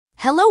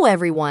Hello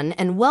everyone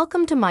and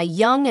welcome to my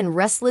Young and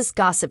Restless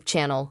Gossip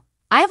channel.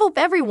 I hope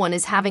everyone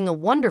is having a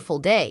wonderful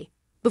day.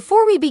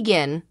 Before we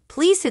begin,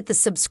 please hit the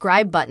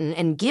subscribe button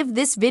and give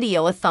this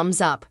video a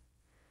thumbs up.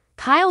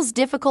 Kyle's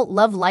difficult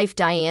love life.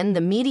 Diane,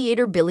 the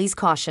mediator. Billy's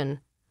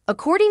caution.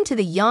 According to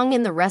the Young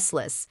and the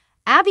Restless,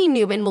 Abby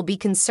Newman will be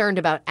concerned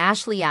about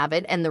Ashley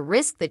Abbott and the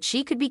risk that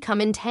she could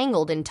become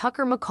entangled in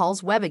Tucker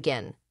McCall's web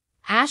again.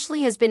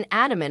 Ashley has been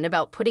adamant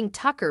about putting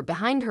Tucker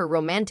behind her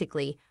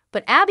romantically,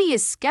 but Abby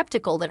is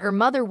skeptical that her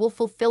mother will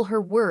fulfill her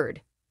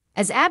word.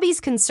 As Abby's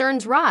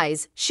concerns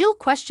rise, she'll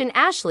question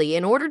Ashley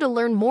in order to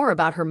learn more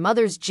about her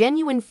mother's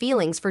genuine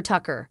feelings for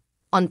Tucker.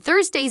 On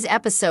Thursday's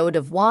episode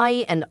of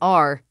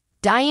Y&R,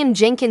 Diane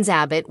Jenkins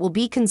Abbott will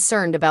be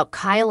concerned about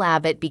Kyle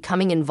Abbott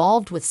becoming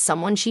involved with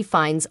someone she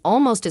finds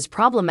almost as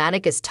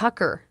problematic as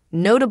Tucker,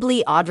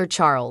 notably Audra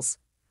Charles.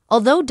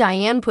 Although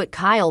Diane put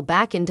Kyle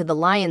back into the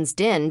lion's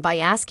den by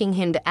asking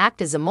him to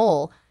act as a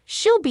mole,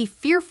 she'll be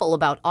fearful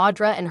about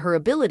Audra and her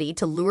ability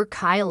to lure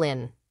Kyle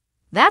in.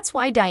 That's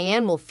why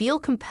Diane will feel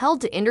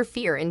compelled to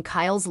interfere in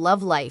Kyle's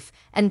love life,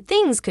 and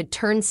things could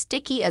turn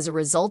sticky as a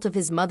result of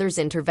his mother's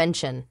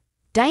intervention.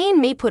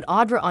 Diane may put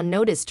Audra on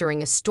notice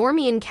during a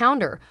stormy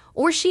encounter,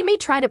 or she may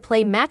try to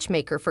play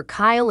matchmaker for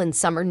Kyle and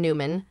Summer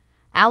Newman,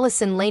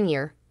 Allison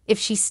Lanier, if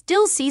she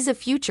still sees a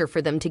future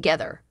for them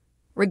together.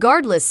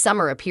 Regardless,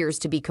 Summer appears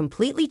to be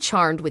completely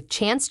charmed with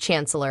Chance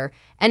Chancellor,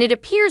 and it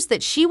appears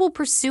that she will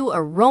pursue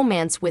a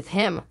romance with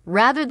him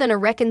rather than a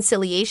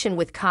reconciliation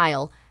with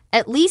Kyle,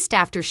 at least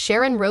after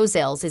Sharon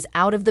Rosales is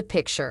out of the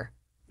picture.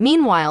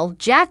 Meanwhile,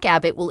 Jack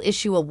Abbott will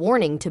issue a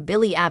warning to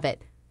Billy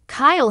Abbott.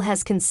 Kyle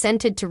has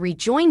consented to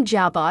rejoin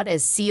Jabot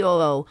as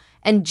COO,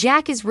 and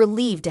Jack is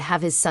relieved to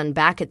have his son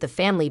back at the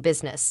family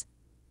business.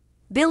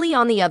 Billy,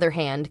 on the other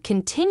hand,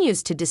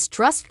 continues to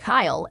distrust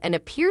Kyle and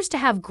appears to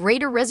have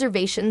greater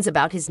reservations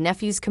about his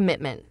nephew's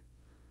commitment.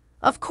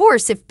 Of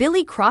course, if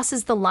Billy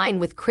crosses the line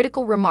with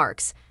critical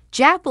remarks,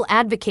 Jack will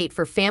advocate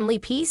for family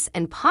peace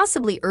and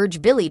possibly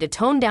urge Billy to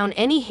tone down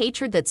any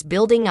hatred that's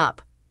building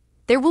up.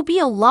 There will be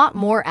a lot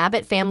more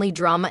Abbott family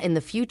drama in the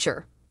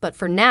future, but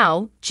for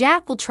now,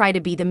 Jack will try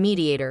to be the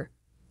mediator.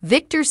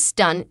 Victor's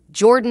stunt,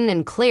 Jordan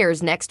and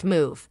Claire's next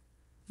move.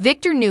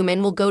 Victor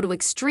Newman will go to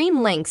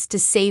extreme lengths to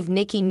save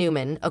Nikki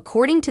Newman,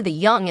 according to the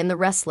Young and the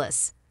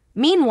Restless.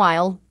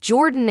 Meanwhile,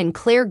 Jordan and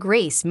Claire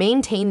Grace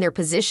maintain their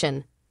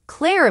position.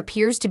 Claire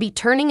appears to be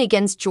turning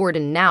against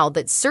Jordan now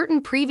that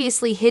certain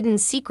previously hidden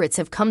secrets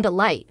have come to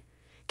light.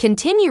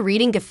 Continue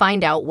reading to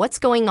find out what's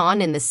going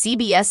on in the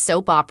CBS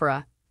soap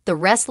opera, The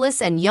Restless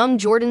and Young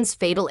Jordan's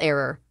Fatal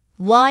Error.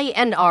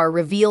 Y&R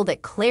reveal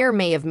that Claire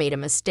may have made a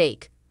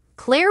mistake.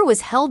 Claire was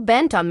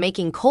hell-bent on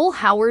making Cole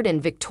Howard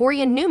and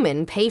Victoria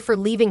Newman pay for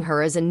leaving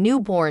her as a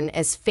newborn,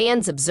 as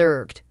fans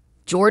observed.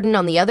 Jordan,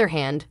 on the other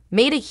hand,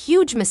 made a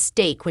huge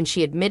mistake when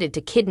she admitted to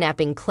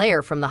kidnapping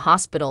Claire from the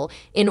hospital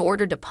in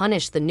order to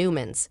punish the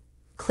Newmans.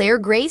 Claire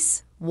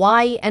Grace,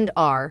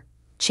 Y&R,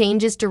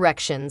 changes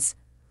directions.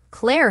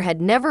 Claire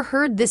had never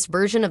heard this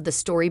version of the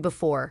story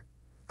before.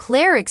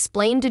 Claire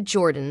explained to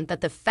Jordan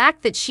that the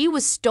fact that she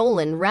was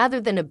stolen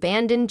rather than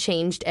abandoned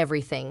changed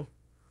everything.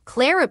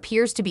 Claire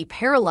appears to be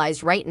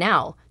paralyzed right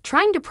now,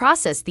 trying to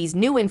process these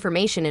new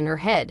information in her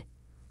head.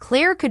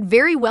 Claire could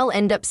very well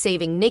end up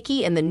saving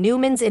Nikki and the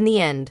Newmans in the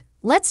end.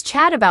 Let's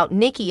chat about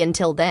Nikki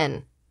until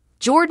then.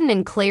 Jordan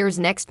and Claire's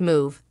next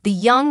move, the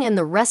Young and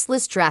the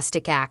Restless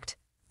drastic act.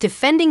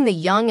 Defending the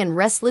Young and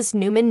Restless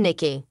Newman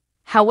Nikki.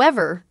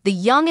 However, the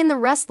Young and the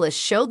Restless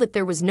show that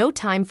there was no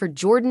time for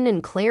Jordan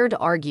and Claire to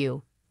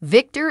argue.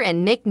 Victor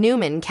and Nick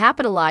Newman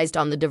capitalized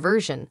on the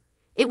diversion.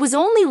 It was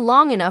only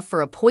long enough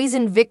for a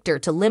poisoned Victor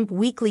to limp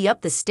weakly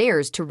up the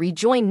stairs to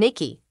rejoin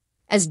Nikki.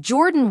 As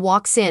Jordan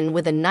walks in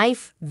with a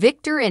knife,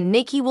 Victor and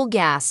Nikki will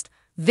gasp.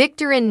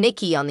 Victor and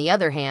Nikki, on the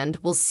other hand,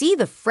 will see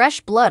the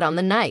fresh blood on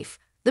the knife.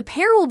 The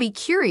pair will be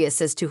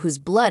curious as to whose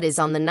blood is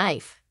on the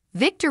knife.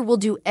 Victor will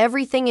do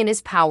everything in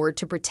his power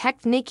to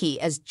protect Nikki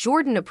as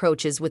Jordan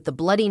approaches with the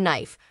bloody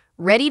knife,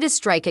 ready to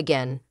strike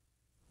again.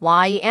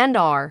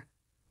 Y&R.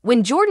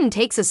 When Jordan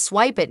takes a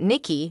swipe at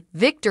Nikki,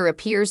 Victor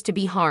appears to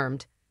be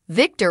harmed.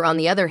 Victor, on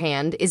the other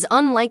hand, is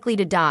unlikely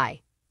to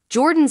die.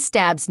 Jordan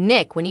stabs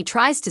Nick when he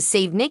tries to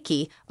save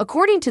Nikki.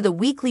 According to the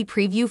weekly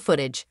preview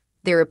footage,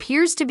 there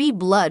appears to be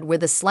blood where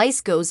the slice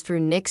goes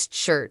through Nick's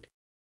shirt.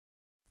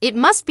 It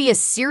must be a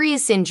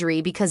serious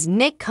injury because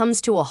Nick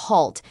comes to a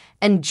halt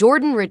and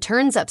Jordan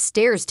returns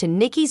upstairs to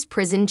Nikki's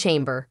prison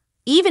chamber.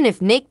 Even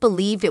if Nick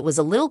believed it was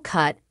a little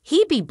cut,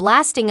 he'd be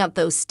blasting up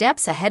those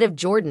steps ahead of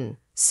Jordan.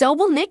 So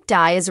will Nick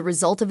die as a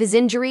result of his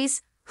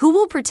injuries? Who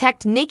will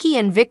protect Nikki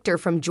and Victor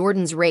from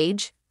Jordan's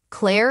rage?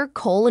 Claire,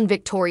 Cole, and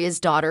Victoria's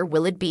daughter,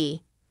 will it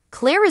be?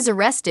 Claire is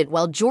arrested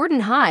while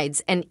Jordan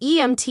hides and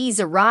EMTs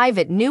arrive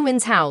at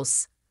Newman's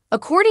house.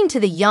 According to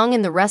the Young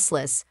and the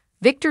Restless,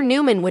 Victor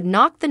Newman would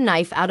knock the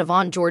knife out of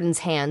Aunt Jordan's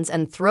hands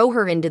and throw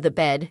her into the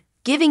bed,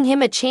 giving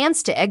him a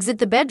chance to exit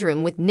the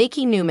bedroom with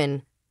Nikki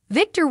Newman.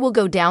 Victor will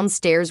go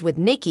downstairs with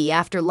Nikki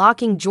after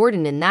locking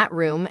Jordan in that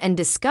room and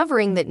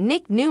discovering that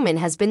Nick Newman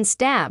has been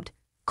stabbed.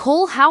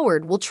 Cole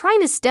Howard will try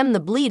to stem the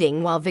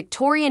bleeding while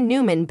Victoria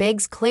Newman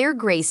begs Claire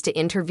Grace to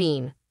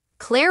intervene.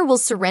 Claire will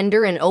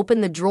surrender and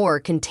open the drawer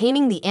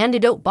containing the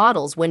antidote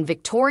bottles when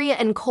Victoria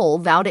and Cole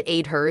vow to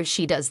aid her if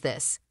she does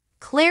this.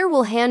 Claire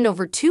will hand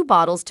over 2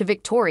 bottles to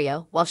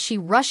Victoria while she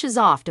rushes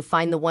off to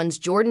find the ones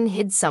Jordan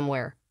hid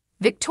somewhere.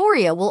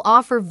 Victoria will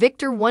offer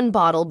Victor 1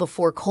 bottle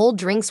before Cole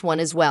drinks one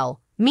as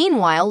well.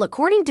 Meanwhile,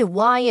 according to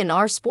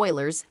Y&R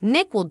spoilers,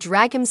 Nick will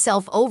drag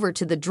himself over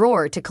to the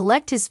drawer to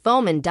collect his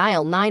phone and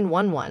dial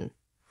 911.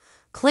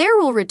 Claire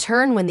will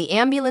return when the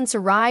ambulance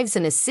arrives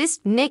and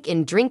assist Nick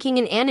in drinking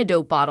an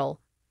antidote bottle.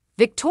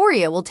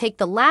 Victoria will take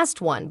the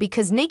last one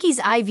because Nikki's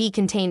IV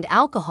contained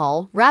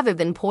alcohol rather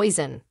than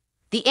poison.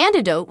 The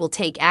antidote will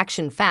take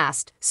action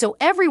fast, so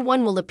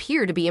everyone will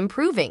appear to be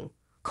improving.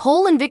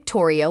 Cole and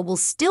Victoria will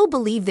still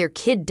believe their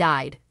kid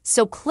died,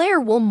 so Claire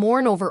will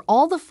mourn over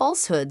all the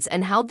falsehoods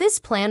and how this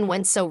plan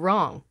went so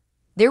wrong.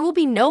 There will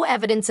be no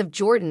evidence of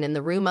Jordan in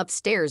the room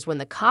upstairs when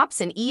the cops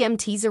and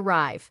EMTs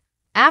arrive.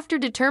 After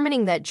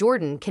determining that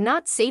Jordan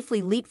cannot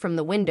safely leap from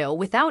the window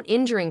without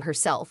injuring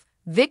herself,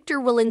 Victor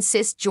will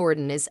insist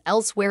Jordan is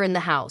elsewhere in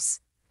the house.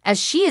 As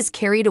she is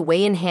carried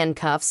away in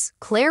handcuffs,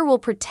 Claire will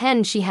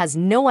pretend she has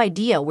no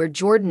idea where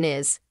Jordan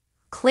is.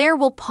 Claire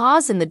will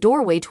pause in the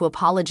doorway to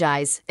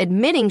apologize,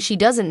 admitting she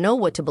doesn't know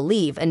what to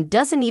believe and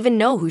doesn't even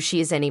know who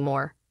she is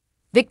anymore.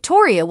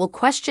 Victoria will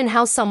question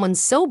how someone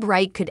so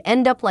bright could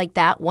end up like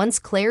that once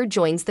Claire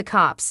joins the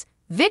cops.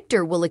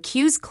 Victor will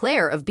accuse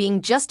Claire of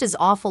being just as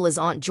awful as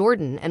Aunt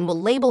Jordan and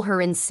will label her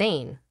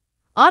insane.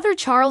 Author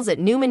Charles at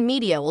Newman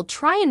Media will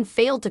try and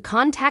fail to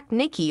contact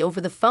Nikki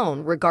over the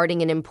phone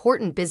regarding an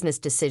important business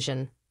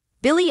decision.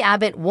 Billy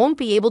Abbott won't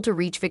be able to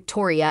reach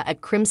Victoria at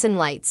Crimson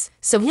Lights,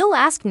 so he'll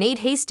ask Nate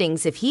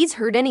Hastings if he's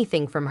heard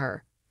anything from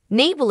her.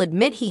 Nate will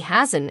admit he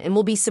hasn't and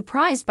will be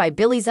surprised by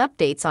Billy's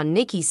updates on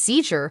Nikki's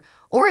seizure,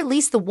 or at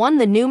least the one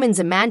the Newmans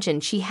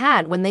imagined she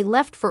had when they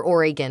left for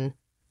Oregon.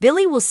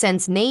 Billy will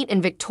sense Nate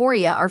and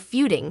Victoria are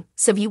feuding,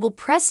 so he will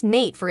press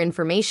Nate for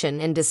information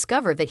and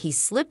discover that he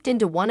slipped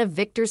into one of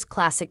Victor's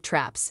classic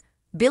traps.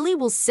 Billy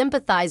will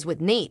sympathize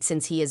with Nate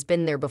since he has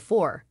been there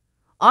before.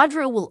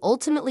 Audra will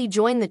ultimately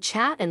join the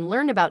chat and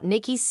learn about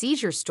Nikki's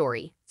seizure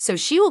story, so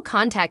she will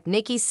contact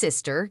Nikki's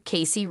sister,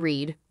 Casey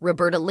Reed,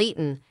 Roberta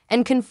Layton,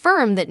 and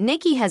confirm that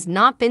Nikki has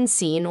not been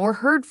seen or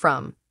heard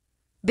from.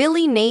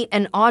 Billy, Nate,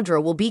 and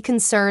Audra will be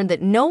concerned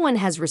that no one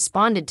has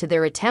responded to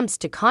their attempts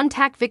to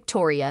contact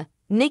Victoria,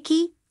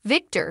 Nikki,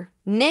 Victor,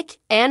 Nick,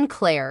 and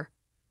Claire.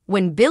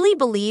 When Billy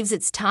believes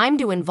it's time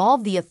to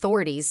involve the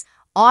authorities,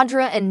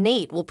 Audra and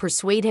Nate will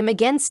persuade him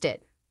against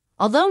it.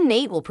 Although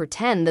Nate will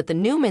pretend that the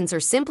Newmans are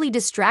simply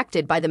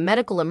distracted by the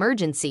medical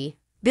emergency,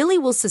 Billy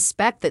will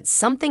suspect that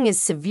something is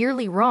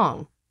severely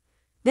wrong.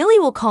 Billy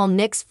will call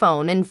Nick's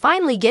phone and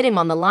finally get him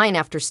on the line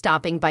after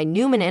stopping by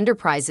Newman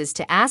Enterprises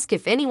to ask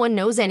if anyone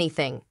knows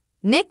anything.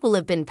 Nick will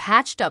have been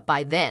patched up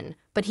by then,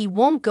 but he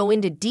won't go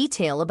into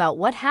detail about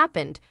what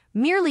happened,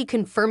 merely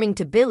confirming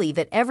to Billy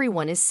that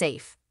everyone is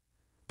safe.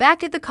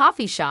 Back at the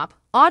coffee shop,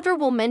 Audra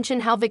will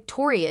mention how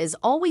Victoria is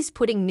always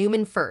putting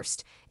Newman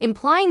first,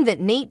 implying that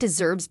Nate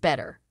deserves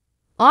better.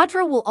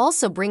 Audra will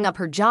also bring up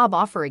her job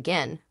offer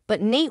again,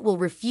 but Nate will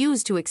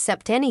refuse to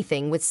accept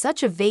anything with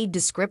such a vague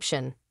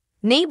description.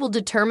 Nate will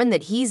determine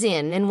that he's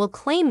in and will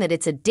claim that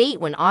it's a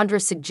date when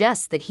Audra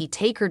suggests that he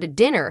take her to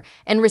dinner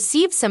and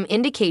receive some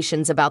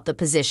indications about the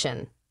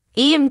position.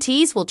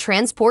 EMTs will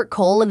transport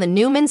Cole and the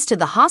Newmans to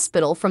the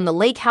hospital from the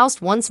lake house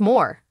once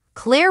more.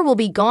 Claire will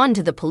be gone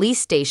to the police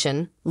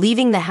station,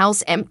 leaving the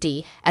house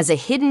empty as a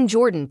hidden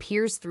Jordan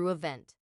peers through a vent.